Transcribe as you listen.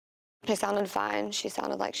She sounded fine. She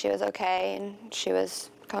sounded like she was okay and she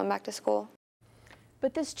was coming back to school.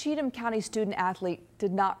 But this Cheatham County student athlete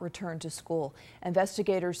did not return to school.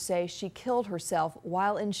 Investigators say she killed herself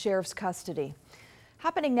while in sheriff's custody.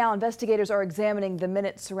 Happening now, investigators are examining the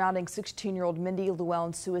minutes surrounding 16-year-old Mindy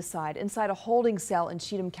Llewellyn's suicide inside a holding cell in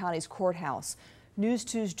Cheatham County's courthouse. News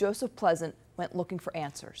 2's Joseph Pleasant went looking for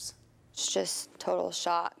answers. It's just total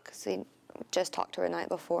shock because we just talked to her the night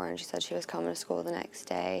before and she said she was coming to school the next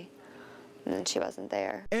day. And then she wasn't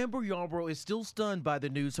there. Amber Yarborough is still stunned by the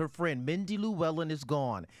news her friend Mindy Llewellyn is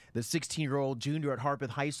gone. The 16-year-old junior at Harpeth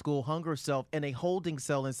High School hung herself in a holding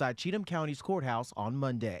cell inside Cheatham County's courthouse on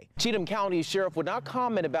Monday. Cheatham County Sheriff would not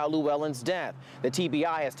comment about Llewellyn's death. The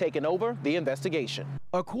TBI has taken over the investigation.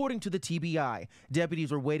 According to the TBI,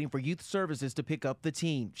 deputies were waiting for youth services to pick up the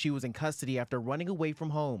teen. She was in custody after running away from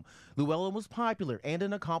home. Llewellyn was popular and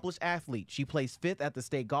an accomplished athlete. She placed 5th at the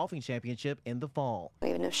state golfing championship in the fall.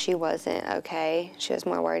 Even if she wasn't okay, she was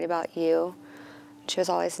more worried about you. She was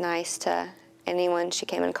always nice to anyone she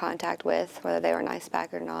came in contact with, whether they were nice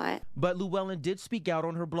back or not. But Llewellyn did speak out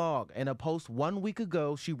on her blog. In a post 1 week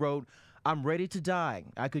ago, she wrote, "I'm ready to die.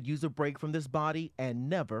 I could use a break from this body and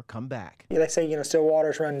never come back." They say, still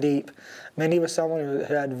waters run deep. Mindy was someone who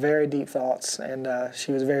had very deep thoughts, and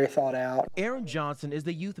she was very thought out. Aaron Johnson is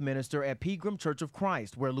the youth minister at Pilgrim Church of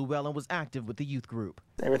Christ, where Llewellyn was active with the youth group.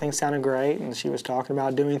 Everything sounded great, and she was talking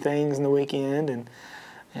about doing things in the weekend, and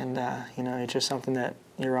it's just something that,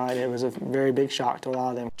 you're right, it was a very big shock to a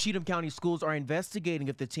lot of them. Cheatham County schools are investigating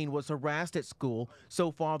if the teen was harassed at school.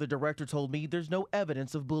 So far, the director told me there's no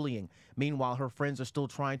evidence of bullying. Meanwhile, her friends are still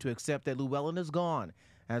trying to accept that Llewellyn is gone,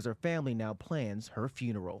 as her family now plans her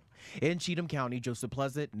funeral. In Cheatham County, Joseph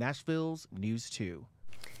Pleasant, Nashville's News 2.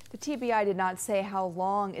 The TBI did not say how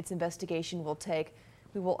long its investigation will take.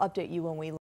 We will update you when we